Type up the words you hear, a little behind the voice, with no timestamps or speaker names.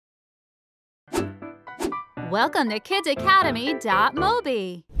Welcome to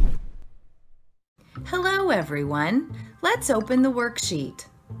kidsacademy.mobi. Hello everyone, let's open the worksheet.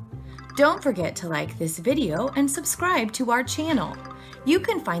 Don't forget to like this video and subscribe to our channel. You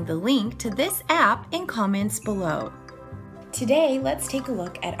can find the link to this app in comments below. Today, let's take a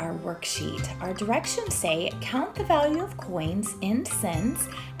look at our worksheet. Our directions say count the value of coins in cents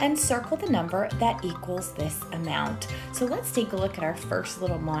and circle the number that equals this amount. So let's take a look at our first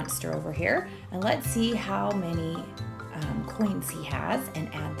little monster over here and let's see how many coins he has and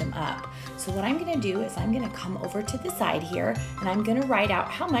add them up. So what I'm going to do is I'm going to come over to the side here and I'm going to write out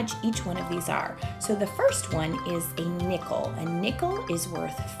how much each one of these are. So the first one is a nickel. A nickel is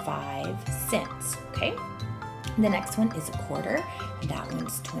worth 5 cents, okay? The next one is a quarter, and that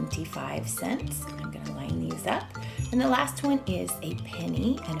one's 25 cents. I'm going to line these up. And the last one is a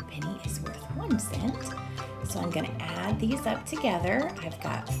penny, and a penny is worth 1 cent. So I'm going to add these up together. I've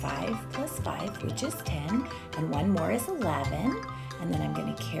got 5 plus 5, which is 10, and one more is 11. And then I'm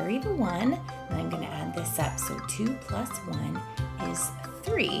going to carry the 1, and I'm going to add this up. So 2 plus 1 is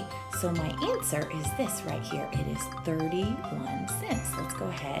 3. So my answer is this right here. It is 31 cents. Let's go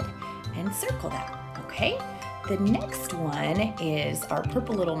ahead and circle that, okay? The next one is our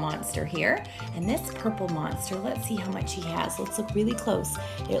purple little monster here. And this purple monster, let's see how much he has. Let's look really close.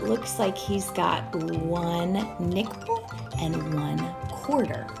 It looks like he's got 1 nickel and 1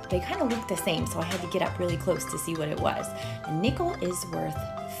 quarter. They kind of look the same, so I had to get up really close to see what it was. A nickel is worth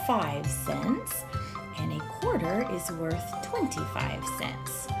 5 cents, and a quarter is worth 25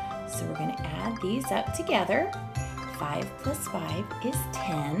 cents. So we're going to add these up together. 5 plus 5 is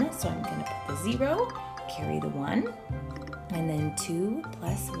 10, so I'm going to put the 0, carry the 1, and then 2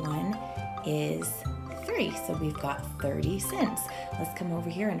 plus 1 is 3. So we've got 30 cents. Let's come over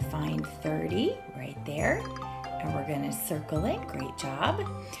here and find 30 right there. And we're going to circle it. Great job.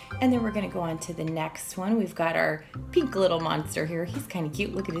 And then we're going to go on to the next one. We've got our pink little monster here. He's kind of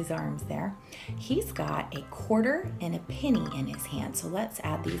cute. Look at his arms there. He's got a quarter and a penny in his hand. So let's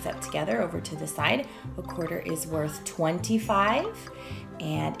add these up together over to the side. A quarter is worth 25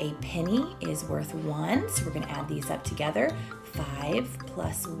 and a penny is worth 1. So we're going to add these up together. 5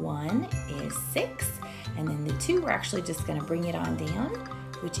 plus 1 is 6. And then the 2, we're actually just going to bring it on down,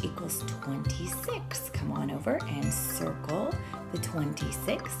 which equals 26. Come on over and circle the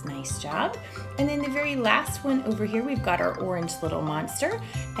 26. Nice job. And then the very last one over here, we've got our orange little monster.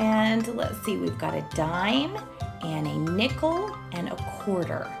 And let's see, we've got a dime and a nickel and a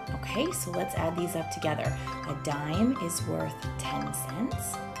quarter. Okay, so let's add these up together. A dime is worth 10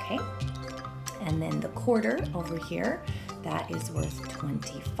 cents, okay? And then the quarter over here, that is worth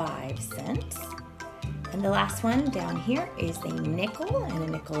 25 cents. And the last one down here is a nickel, and a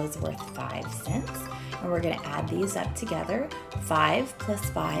nickel is worth 5 cents. And we're going to add these up together. 5 plus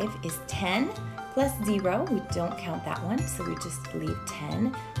 5 is 10, plus 0. We don't count that one, so we just leave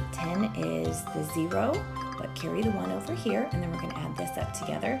 10. 10 is the 0, but carry the 1 over here, and then we're going to add this up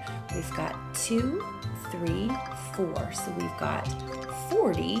together. We've got 2, 3, 4. So we've got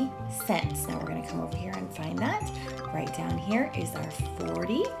 40 cents. Now we're going to come over here and find that. Right down here is our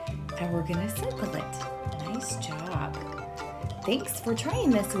 40, and we're going to circle it. Nice job. Thanks for trying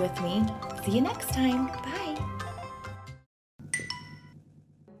this with me. See you next time. Bye.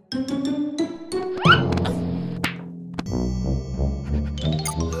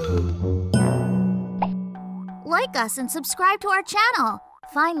 Like us and subscribe to our channel.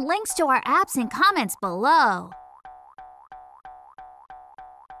 Find links to our apps in comments below.